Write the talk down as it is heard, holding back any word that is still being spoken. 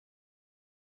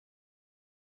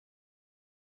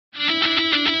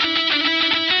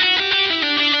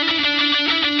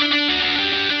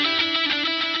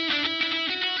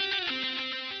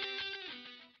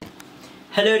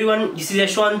Hello everyone, this is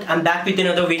Yaswanth. I'm back with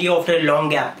another video after a long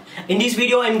gap. In this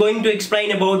video, I'm going to explain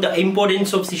about the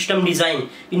importance of system design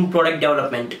in product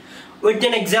development with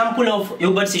an example of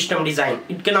Uber system design.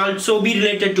 It can also be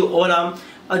related to Ola.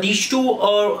 These two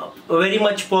are very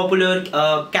much popular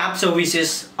cab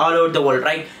services all over the world,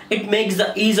 right? It makes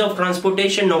the ease of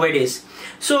transportation nowadays.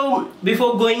 So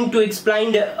before going to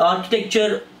explain the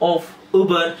architecture of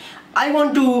Uber, I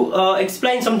want to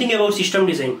explain something about system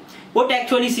design. What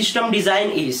actually system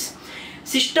design is.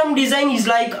 System design is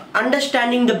like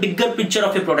understanding the bigger picture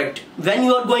of a product. When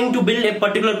you are going to build a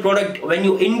particular product, when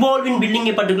you involve in building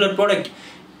a particular product,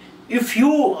 if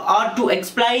you are to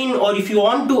explain or if you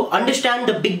want to understand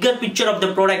the bigger picture of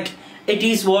the product, it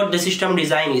is what the system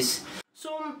design is.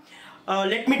 So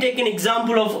let me take an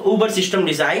example of Uber system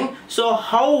design. So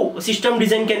how system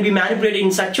design can be manipulated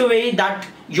in such a way that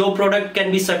your product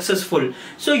can be successful.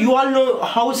 So you all know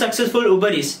how successful Uber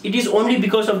is. It is only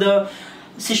because of the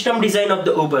system design of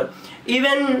the Uber.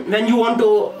 Even when you want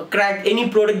to crack any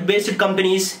product based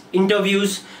companies,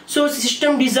 interviews, so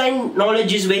system design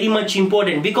knowledge is very much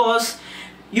important, because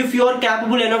if you are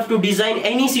capable enough to design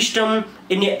any system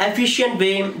in an efficient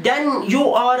way, then you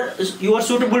are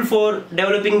suitable for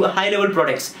developing high level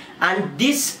products, and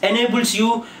this enables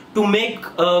you to make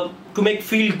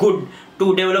feel good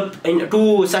to develop and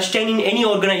to sustain in any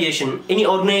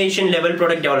organization level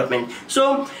product development.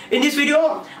 So in this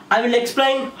video I will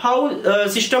explain how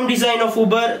system design of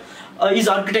Uber is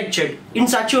architectured in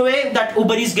such a way that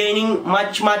Uber is gaining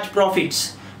much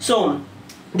profits. So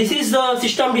this is the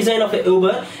system design of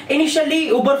Uber. Initially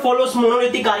Uber follows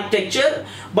monolithic architecture,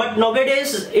 but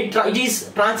nowadays it is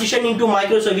transitioned into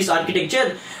microservice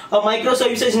architecture. A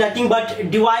microservice is nothing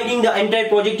but dividing the entire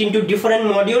project into different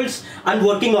modules and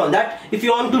working on that. If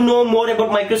you want to know more about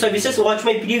microservices, watch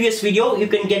my previous video, you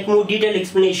can get more detailed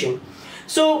explanation.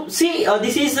 So see,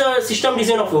 this is the system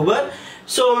design of Uber.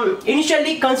 So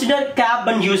initially consider cab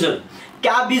and user.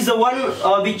 Cab is the one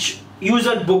which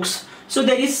user books. So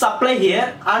there is supply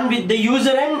here, and with the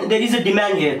user end there is a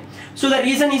demand here. So the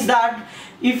reason is that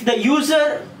if the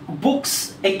user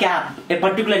books a cab, a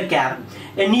particular cab,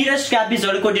 a nearest cab is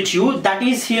allocated to you, that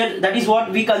is what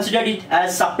we consider it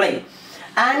as supply.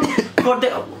 And for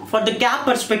the cab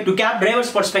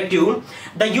driver's perspective,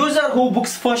 the user who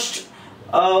books first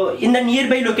in the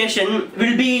nearby location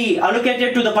will be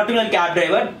allocated to the particular cab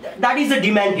driver. That is the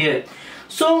demand here.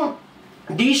 So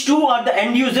these two are the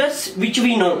end users which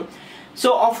we know.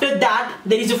 So after that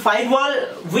there is a firewall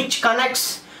which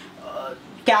connects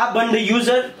cab and the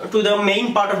user to the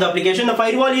main part of the application. The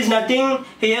firewall is nothing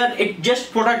here, it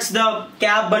just protects the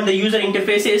cab and the user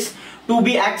interfaces to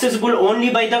be accessible only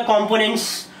by the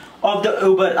components of the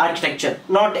Uber architecture,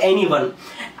 not anyone.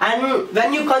 And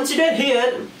when you consider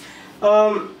here,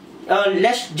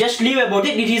 let's just leave about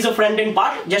it, it is a front end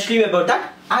part, just leave about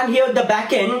that. And here the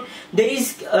back end, there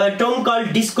is a term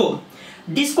called Disco.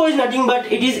 Disco is nothing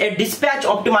but it is a dispatch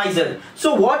optimizer.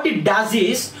 So what it does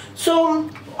is, so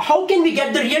how can we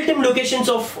get the real-time locations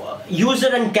of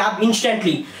user and cab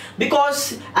instantly?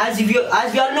 Because as we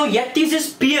all know, Earth is a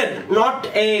sphere, not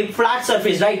a flat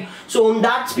surface, right? So on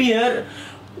that sphere,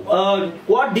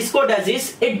 what Disco does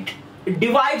is it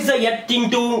divides the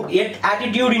Earth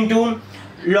attitude into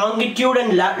longitude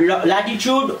and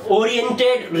latitude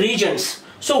oriented regions.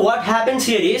 So what happens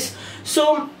here is,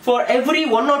 so for every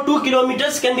 1 or 2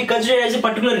 kilometers can be considered as a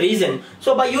particular region.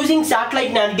 So by using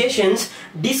satellite navigations,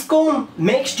 Disco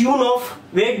makes tune of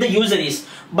where the user is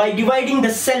by dividing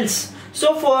the cells.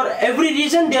 So for every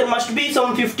region there must be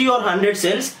some 50 or 100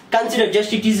 cells. Consider,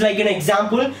 just it is like an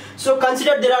example. So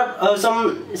consider there are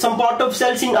some part of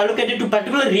cells allocated to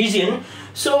particular region.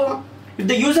 So if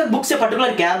the user books a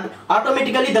particular cab,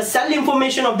 automatically the cell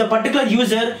information of the particular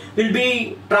user will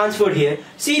be transferred here.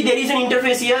 See, there is an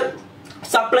interface here,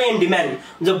 supply and demand.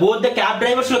 So both the cab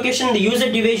driver's location, the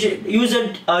user's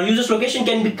location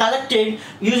can be collected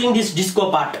using this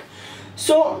Disco part.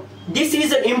 So this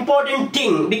is an important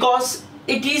thing because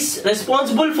it is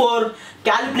responsible for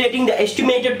calculating the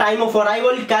estimated time of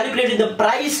arrival, calculating the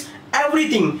price,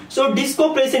 everything. So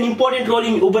Disco plays an important role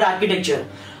in Uber architecture.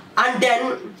 And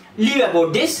then leave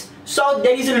about this. So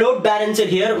there is a load balancer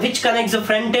here which connects the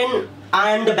front end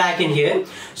and the back end here.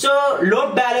 So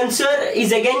load balancer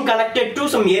is again connected to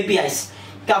some APIs,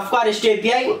 Kafka REST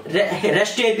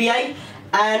API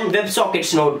and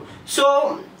WebSockets node.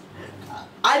 So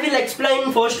I will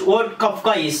explain first what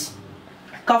Kafka is.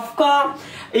 Kafka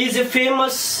is a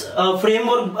famous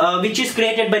framework which is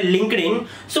created by LinkedIn.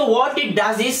 So what it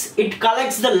does is it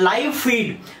collects the live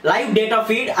data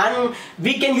feed, and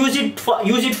we can use it for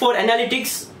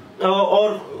analytics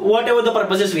or whatever the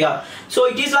purposes we have. So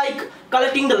it is like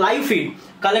collecting the live feed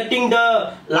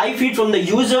from the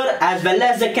user as well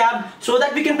as the cab, so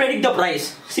that we can predict the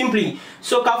price simply.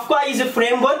 So Kafka is a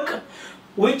framework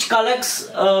which collects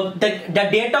the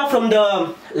data from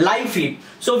the live feed.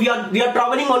 So we are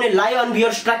traveling on a live and we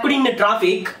are structuring the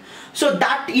traffic, so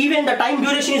that even the time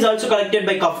duration is also collected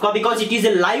by Kafka because it is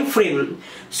a live frame.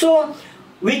 So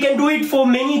we can do it for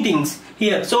many things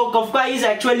here. So Kafka is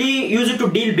actually used to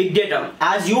deal big data,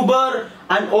 as Uber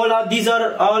and all of these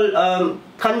are all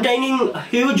containing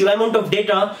huge amount of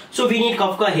data, so we need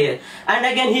Kafka here. And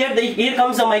again here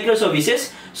comes the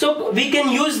microservices. So we can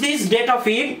use this data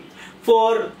feed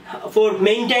for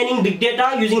maintaining big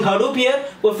data using Hadoop here,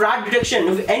 for fraud detection.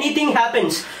 If anything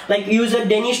happens, like user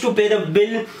Dennis to pay the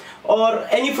bill or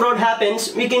any fraud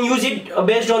happens, we can use it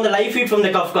based on the live feed from the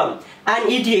Kafka.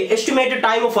 And ETA, estimated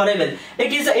time of arrival,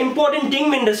 it is an important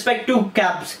thing in respect to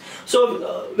cabs.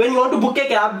 So when you want to book a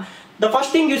cab, the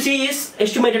first thing you see is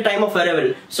estimated time of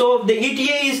arrival. So if the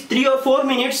ETA is 3 or 4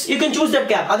 minutes, you can choose that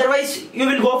cab, otherwise you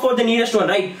will go for the nearest one,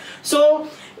 right? So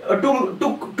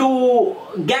to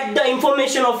get the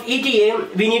information of ETA,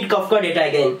 we need Kafka data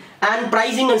again. And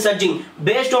pricing and surging,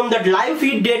 based on that live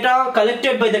feed data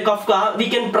collected by the Kafka, we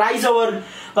can price our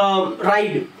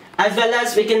ride, as well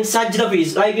as we can surge the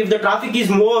fees. Like if the traffic is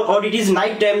more or it is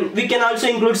night time, we can also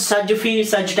include surge fee,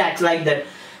 surge tax, like that.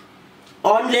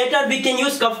 On later we can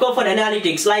use Kafka for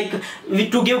analytics, like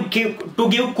to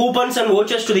give coupons and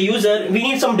vouchers to the user. We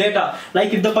need some data,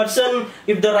 like if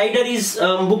the rider is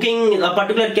booking a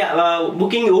particular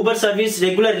booking Uber service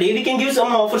regularly, we can give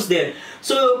some offers there.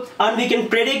 So, and we can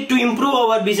predict to improve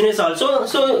our business also.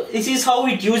 So this is how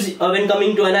it used when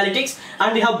coming to analytics.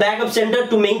 And we have backup center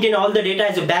to maintain all the data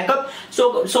as a backup,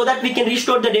 so that we can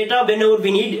restore the data whenever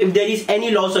we need, if there is any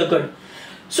loss occurred.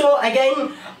 So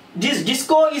again, this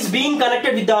Disco is being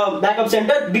connected with the backup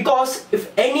center, because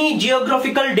if any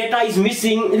geographical data is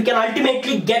missing, you can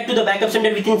ultimately get to the backup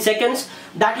center within seconds.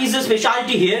 That is the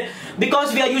specialty here,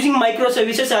 because we are using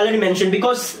microservices, already mentioned,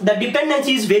 because the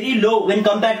dependency is very low when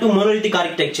compared to monolithic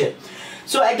architecture.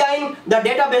 So again, the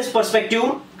database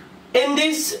perspective, in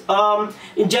this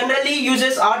it generally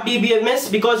uses RDBMS,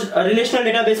 because a relational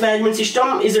database management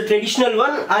system is a traditional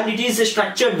one and it is a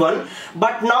structured one.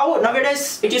 But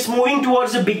nowadays it is moving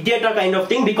towards a big data kind of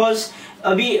thing, because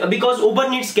Uber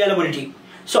needs scalability.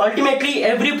 So ultimately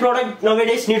every product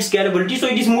nowadays needs scalability, so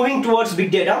it is moving towards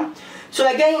big data. So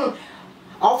again,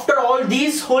 after all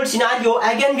these whole scenario,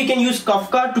 again we can use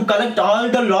Kafka to collect all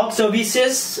the log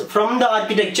services from the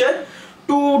architecture,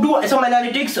 to do some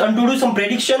analytics and to do some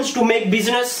predictions to make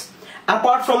business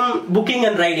apart from booking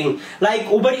and riding. Like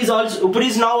Uber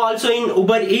is now also in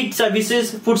Uber Eats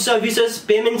services, food services,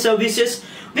 payment services.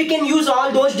 We can use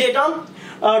all those data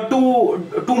to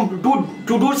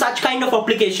do such kind of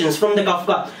applications from the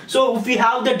Kafka. So if we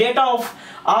have the data of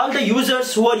all the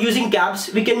users who are using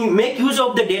cabs, we can make use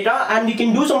of the data and we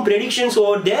can do some predictions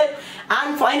over there.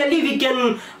 And finally we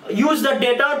can use the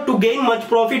data to gain much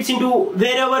profits into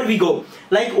wherever we go.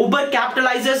 Like Uber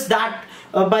capitalizes that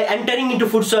by entering into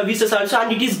food services also,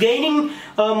 and it is gaining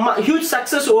huge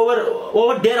success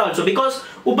over there also, because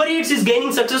Uber Eats is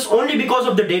gaining success only because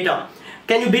of the data.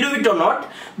 Can you believe it or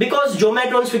not? Because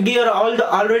Zomato and Swiggy are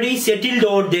already settled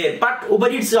over there, but Uber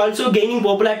Eats is also gaining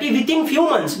popularity within few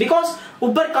months, because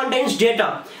Uber contains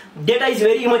data. Data is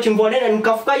very much important, and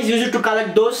Kafka is used to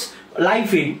collect those live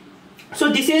feed. So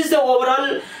this is the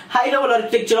overall high level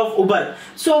architecture of Uber.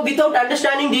 So without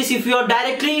understanding this, if you are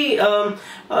directly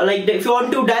if you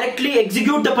want to directly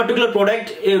execute the particular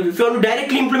product, if you want to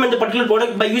directly implement the particular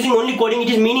product by using only coding, it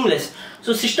is meaningless.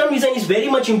 So system design is very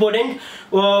much important,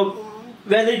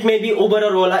 whether it may be Uber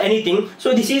or Ola, anything.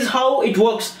 So this is how it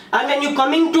works. And when you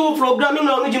coming to programming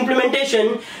language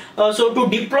implementation, so to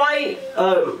deploy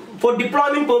for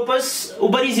deployment purpose,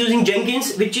 Uber is using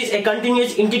Jenkins, which is a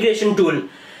continuous integration tool.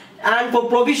 And for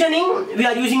provisioning, we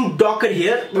are using Docker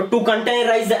here to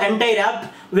containerize the entire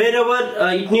app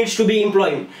wherever it needs to be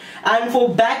employed. And for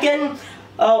backend,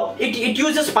 it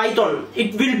uses Python.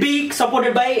 It will be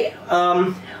supported by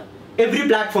every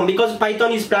platform, because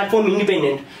Python is platform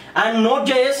independent. And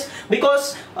Node.js,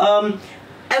 because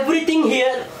everything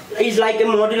here is like a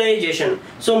modularization.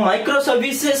 So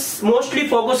microservices mostly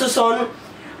focuses on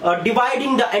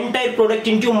dividing the entire product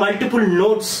into multiple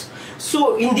nodes.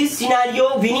 So in this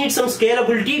scenario, we need some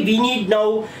scalability. We need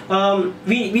now,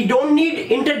 we don't need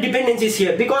interdependencies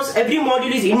here, because every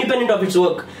module is independent of its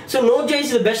work. So Node.js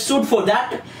is the best suit for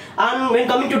that. And when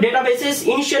coming to databases,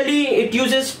 initially it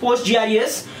uses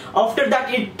PostGIS. After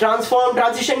that it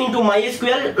transitioned into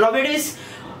MySQL. Nowadays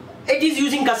it is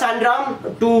using Cassandra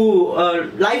to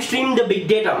live stream the big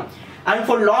data, and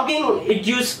for logging it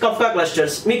uses Kafka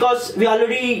clusters, because we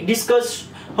already discussed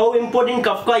how important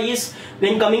Kafka is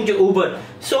when coming to Uber.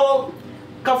 So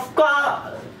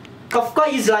Kafka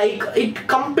is like, it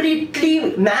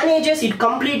completely manages, it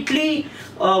completely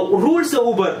rules the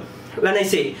Uber. When I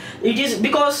say it is,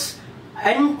 because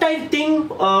entire thing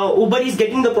Uber is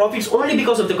getting the profits only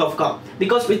because of the Kafka,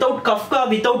 because without Kafka,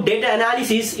 without data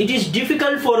analysis, it is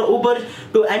difficult for Uber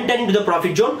to enter into the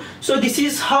profit zone. So this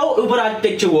is how Uber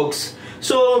architecture works.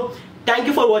 So thank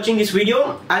you for watching this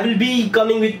video. I will be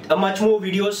coming with much more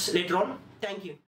videos later on. Thank you.